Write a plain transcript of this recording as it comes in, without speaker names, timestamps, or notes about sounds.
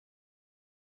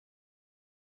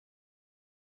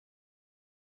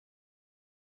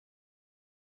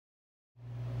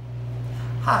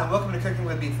Hi, welcome to Cooking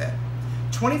with BeFit.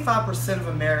 25% of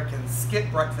Americans skip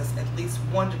breakfast at least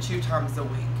 1 to 2 times a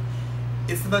week.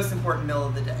 It's the most important meal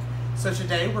of the day. So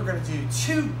today we're going to do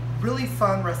 2 really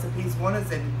fun recipes. One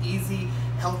is an easy,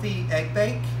 healthy egg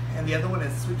bake, and the other one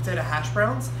is sweet potato hash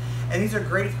browns. And these are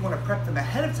great if you want to prep them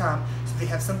ahead of time so they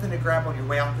have something to grab on your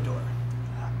way out the door.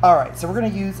 Alright, so we're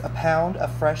going to use a pound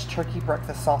of fresh turkey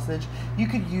breakfast sausage. You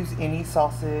could use any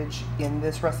sausage in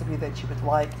this recipe that you would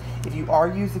like. If you are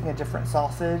using a different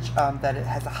sausage that it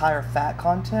has a higher fat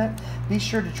content, be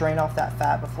sure to drain off that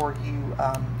fat before you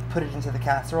put it into the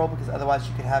casserole, because otherwise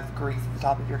you could have grease at the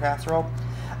top of your casserole.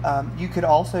 You could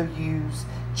also use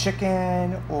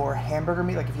chicken or hamburger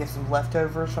meat, like if you have some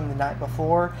leftovers from the night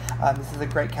before. This is a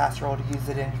great casserole to use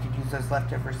it in. You could use those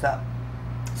leftovers up.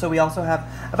 So we also have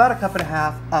about 1.5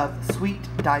 cups of sweet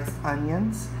diced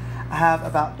onions. I have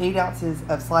about 8 ounces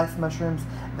of sliced mushrooms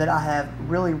that I have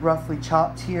really roughly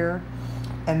chopped here.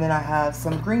 And then I have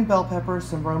some green bell peppers,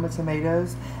 some Roma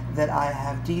tomatoes that I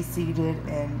have de-seeded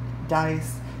and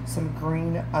diced, some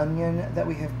green onion that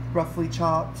we have roughly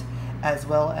chopped, as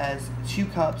well as 2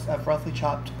 cups of roughly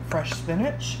chopped fresh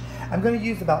spinach. I'm going to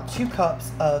use about 2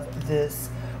 cups of this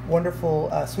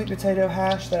wonderful sweet potato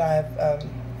hash that I have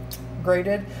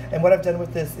grated. And what I've done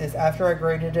with this is, after I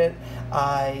grated it,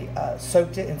 I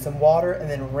soaked it in some water and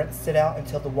then rinsed it out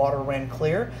until the water ran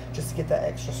clear, just to get that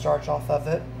extra starch off of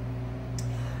it.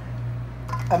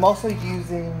 I'm also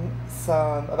using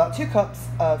about 2 cups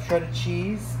of shredded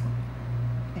cheese.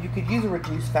 You could use a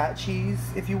reduced fat cheese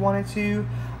if you wanted to,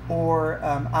 or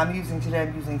I'm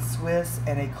using Swiss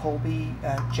and a Colby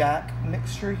Jack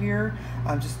mixture here,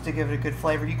 just to give it a good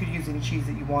flavor. You could use any cheese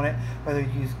that you wanted, whether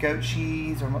you use goat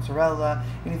cheese or mozzarella,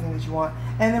 anything that you want.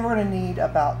 And then we're going to need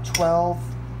about 12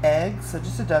 eggs, so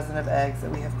just a dozen of eggs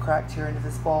that we have cracked here into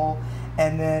this bowl,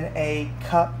 and then a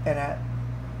cup and a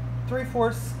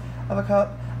 3/4 of a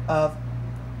cup of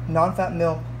non-fat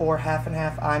milk, or half and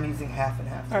half. I'm using half and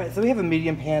half. Alright, so we have a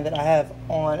medium pan that I have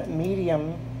on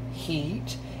medium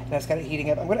heat, and I've got it heating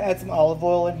up. I'm going to add some olive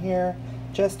oil in here,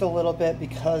 just a little bit,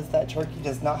 because that turkey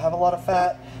does not have a lot of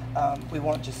fat. We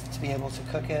want just to be able to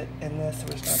cook it in this, so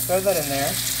we're just going to throw that in there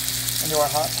into our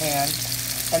hot pan.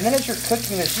 And then as you're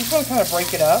cooking this, you just want to kind of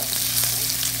break it up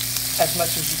as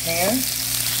much as you can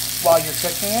while you're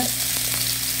cooking it.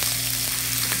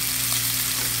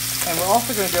 And we're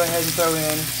also going to go ahead and throw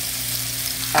in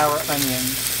our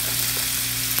onions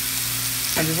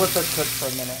and just let those cook for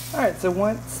a minute. Alright, so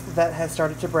once that has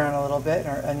started to brown a little bit and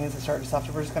our onions have started to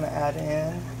soften, we're just going to add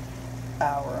in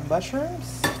our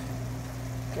mushrooms.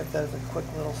 Give those a quick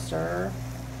little stir.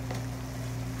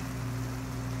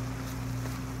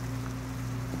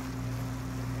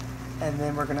 And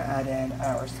then we're going to add in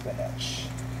our spinach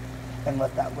and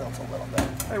let that wilt a little bit.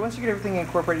 Alright, once you get everything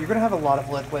incorporated, you're going to have a lot of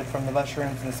liquid from the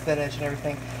mushrooms and the spinach and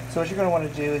everything. So what you're going to want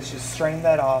to do is just strain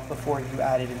that off before you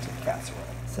add it into the casserole.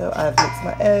 So I've mixed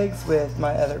my eggs with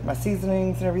my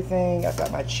seasonings and everything. I've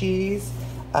got my cheese.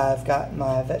 I've got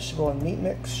my vegetable and meat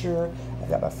mixture. I've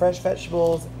got my fresh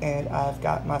vegetables, and I've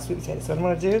got my sweet potato. So what I'm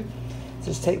going to do is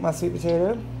just take my sweet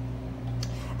potato,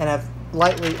 and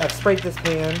I've sprayed this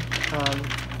pan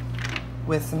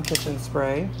with some kitchen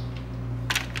spray.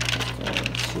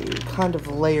 To kind of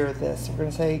layer this, we're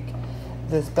going to take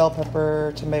this bell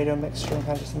pepper tomato mixture and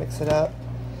kind of just mix it up.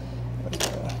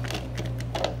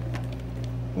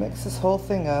 Mix this whole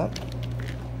thing up. A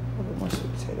little bit more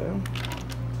sweet potato,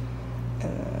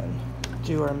 and then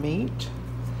do our meat.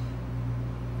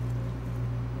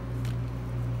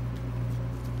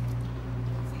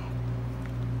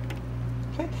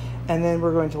 Okay, and then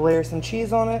we're going to layer some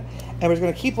cheese on it, and we're just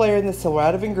going to keep layering this till we're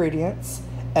out of ingredients.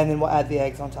 And then we'll add the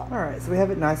eggs on top. Alright, so we have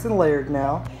it nice and layered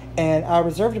now. And I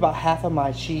reserved about half of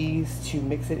my cheese to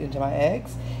mix it into my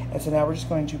eggs. And so now we're just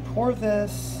going to pour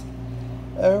this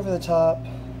over the top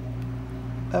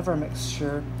of our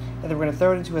mixture. And then we're going to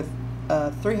throw it into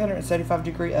a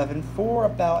 375-degree oven for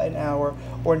about an hour,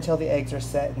 or until the eggs are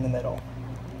set in the middle.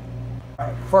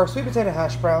 Alright, for our sweet potato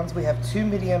hash browns, we have 2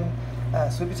 medium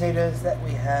sweet potatoes that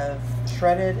we have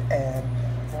shredded and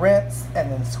rinsed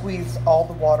and then squeezed all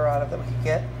the water out of it that we could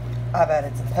get. I've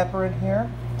added some pepper in here.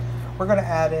 We're going to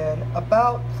add in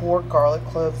about 4 garlic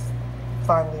cloves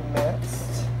finely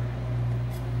minced.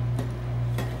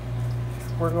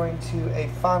 We're going to a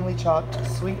finely chopped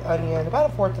sweet onion,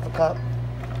 about 1/4 of a cup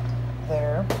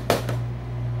there.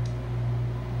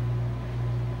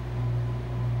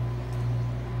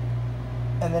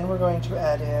 And then we're going to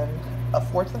add in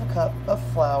 1/4 of a cup of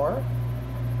flour.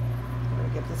 We're going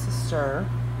to give this a stir.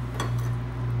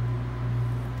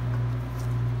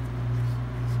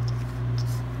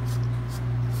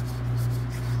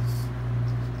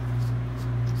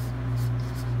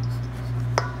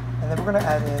 we're going to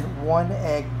add in 1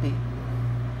 egg beaten.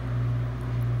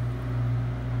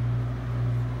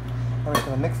 And we're just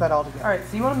going to mix that all together. Alright,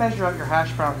 so you want to measure out your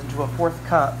hash browns into a 1/4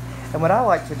 cup. And what I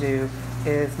like to do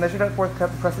is measure that 1/4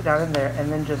 cup and press it down in there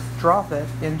and then just drop it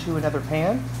into another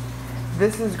pan.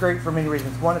 This is great for many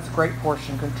reasons. One, it's great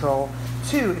portion control.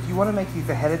 Two, if you want to make these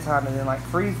ahead of time and then like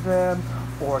freeze them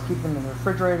or keep them in the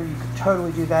refrigerator, you could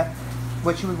totally do that.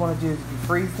 What you would want to do is if you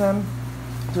freeze them,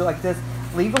 do it like this,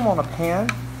 leave them on a pan,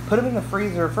 put them in the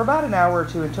freezer for about an hour or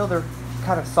two until they're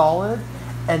kind of solid,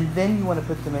 and then you want to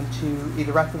put them into,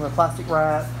 either wrap them in plastic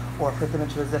wrap or put them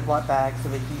into a Ziploc bag so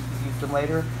that you can use them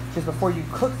later. Just before you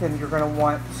cook them, you're going to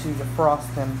want to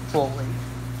defrost them fully.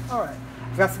 Alright,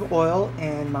 I've got some oil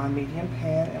in my medium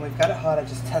pan and we've got it hot. I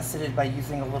just tested it by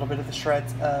using a little bit of the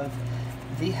shreds of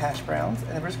the hash browns.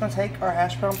 And then we're just going to take our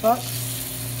hash brown puck,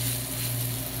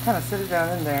 kind of sit it down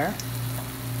in there,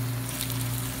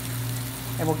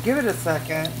 and we'll give it a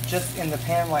second just in the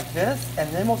pan like this, and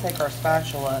then we'll take our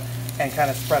spatula and kind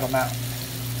of spread them out.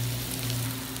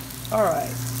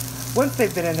 Alright, once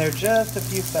they've been in there just a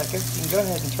few seconds, you can go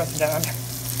ahead and press them down.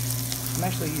 I'm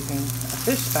actually using a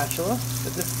fish spatula,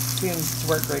 but this seems to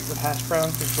work great with hash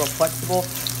browns. It's real flexible.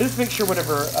 So just make sure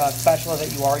whatever spatula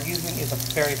that you are using is a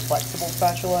very flexible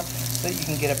spatula so that you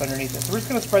can get up underneath it. So we're just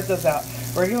going to spread those out.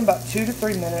 We're going to give them about 2 to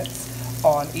 3 minutes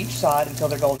on each side until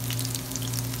they're golden.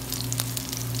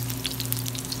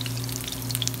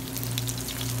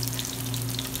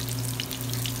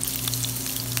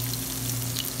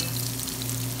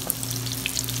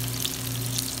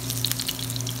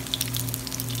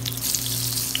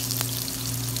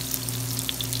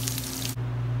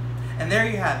 And there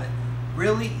you have it.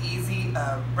 Really easy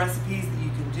recipes that you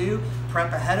can do.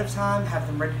 Prep ahead of time, have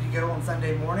them ready to go on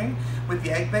Sunday morning. With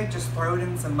the egg bake, just throw it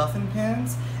in some muffin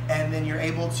pins and then you're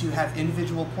able to have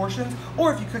individual portions.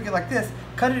 Or if you cook it like this,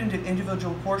 cut it into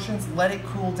individual portions, let it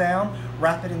cool down,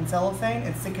 wrap it in cellophane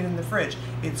and stick it in the fridge.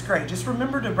 It's great. Just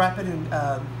remember to wrap it in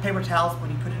paper towels when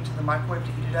you put it into the microwave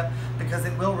to heat it up because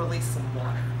it will release some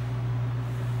water.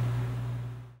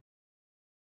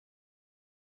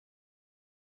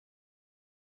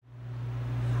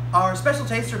 Our special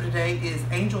taster today is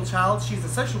Angel Child. She's a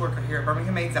social worker here at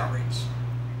Birmingham AIDS Outreach.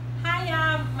 Hi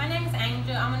y'all, my name is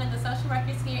Angel. I'm one of the social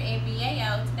workers here at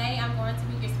BAO. Today I'm going to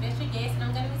be your special guest and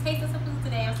I'm going to be tasting some food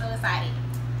today. I'm so excited.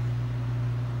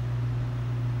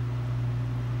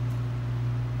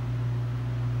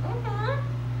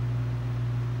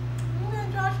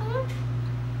 Joshua?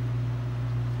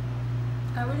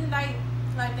 I really like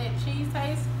that cheese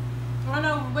taste. I don't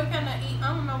know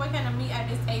what kind of meat I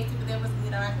just tasted, but that was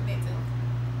good. I like that too.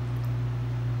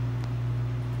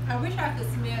 I wish I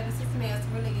could smell this. It smells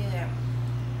really good.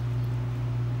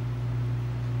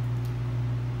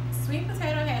 Sweet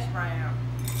potato hash brown.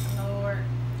 Lord.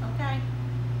 Okay.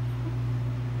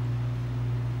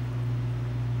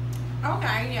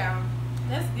 Okay, yeah.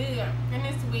 That's good. And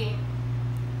it's sweet.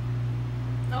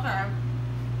 Okay.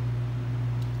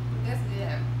 That's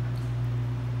good.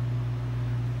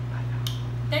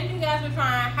 Thank you guys for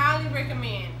trying. Highly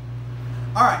recommend.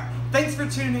 Alright, thanks for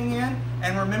tuning in,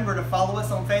 and remember to follow us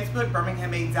on Facebook,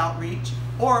 Birmingham AIDS Outreach,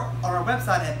 or on our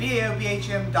website at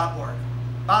baobhm.org.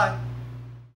 Bye.